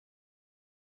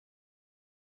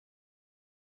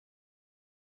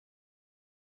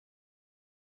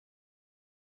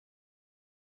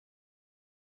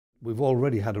We've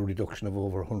already had a reduction of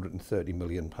over £130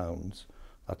 million.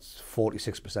 That's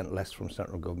 46% less from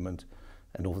central government,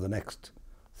 and over the next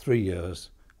 3 years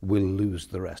we'll lose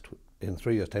the rest. In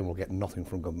 3 years' time we'll get nothing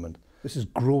from government. This is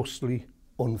grossly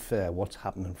unfair what's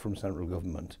happening from central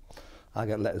government. I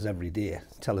get letters every day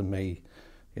telling me,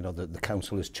 you know, that the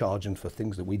council is charging for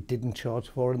things that we didn't charge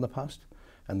for in the past,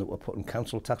 and that we're putting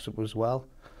council tax up as well.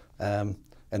 And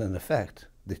in effect,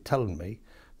 they're telling me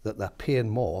that they're paying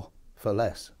more for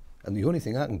less. And the only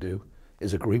thing I can do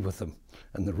is agree with them.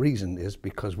 And the reason is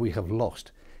because we have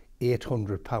lost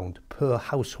 £800 per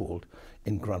household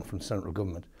in grant from central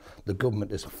government. The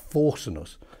government is forcing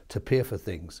us to pay for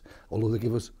things, although they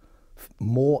give us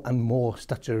more and more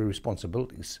statutory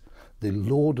responsibilities. They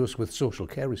load us with social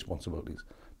care responsibilities,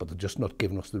 but they're just not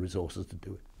giving us the resources to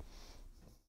do it.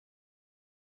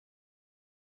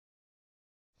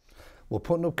 We're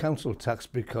putting up council tax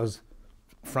because,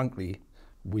 frankly,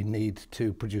 we need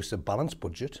to produce a balanced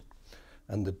budget,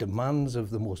 and the demands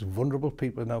of the most vulnerable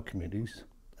people in our communities,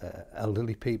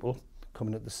 elderly people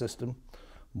coming into the system,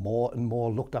 more and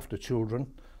more looked after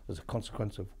children as a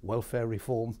consequence of welfare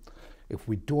reform. If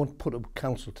we don't put up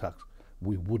council tax,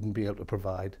 we wouldn't be able to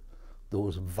provide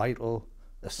those vital,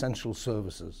 essential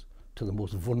services to the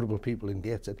most vulnerable people in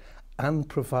Gateshead, and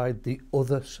provide the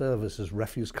other services,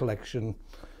 refuse collection,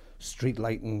 street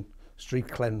lighting, street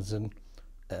cleansing,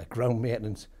 ground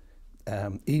maintenance.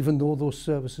 Even though those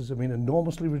services have been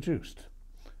enormously reduced,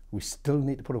 we still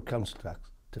need to put up council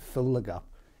tax to fill the gap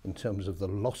in terms of the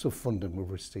loss of funding we've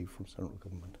received from central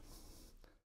government.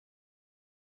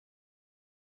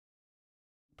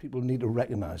 People need to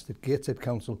recognise that Gateshead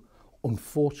Council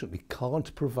unfortunately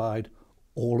can't provide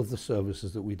all of the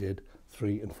services that we did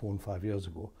 3 and 4 and 5 years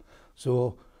ago.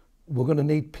 So we're going to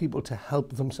need people to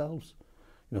help themselves.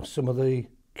 You know, some of the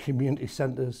community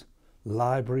centres,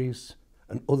 libraries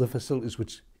and other facilities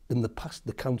which in the past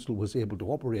the council was able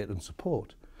to operate and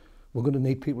support, we're going to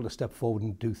need people to step forward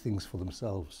and do things for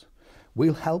themselves.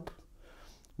 We'll help,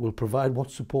 we'll provide what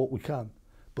support we can,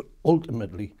 but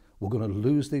ultimately we're going to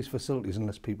lose these facilities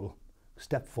unless people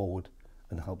step forward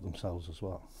and help themselves as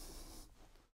well.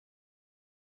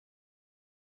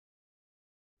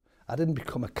 I didn't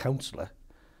become a councillor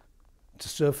to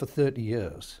serve for 30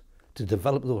 years, to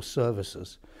develop those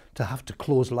services, to have to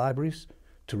close libraries,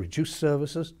 to reduce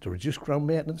services, to reduce ground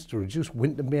maintenance, to reduce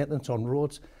winter maintenance on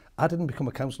roads. I didn't become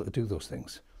a councillor to do those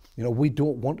things. You know, we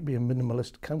don't want to be a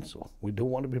minimalist council. We don't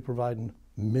want to be providing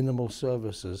minimal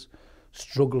services,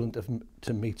 struggling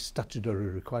to meet statutory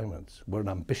requirements. We're an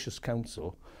ambitious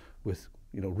council with,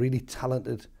 you know, really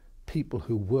talented people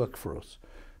who work for us,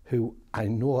 who I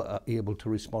know are able to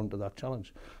respond to that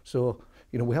challenge. So,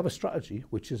 you know, we have a strategy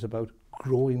which is about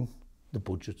growing the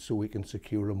budget so we can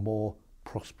secure a more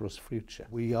prosperous future.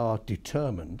 We are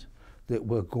determined that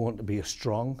we're going to be a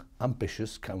strong,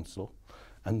 ambitious council,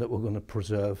 and that we're going to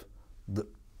preserve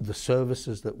the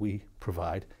services that we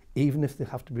provide, even if they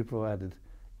have to be provided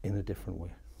in a different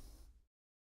way.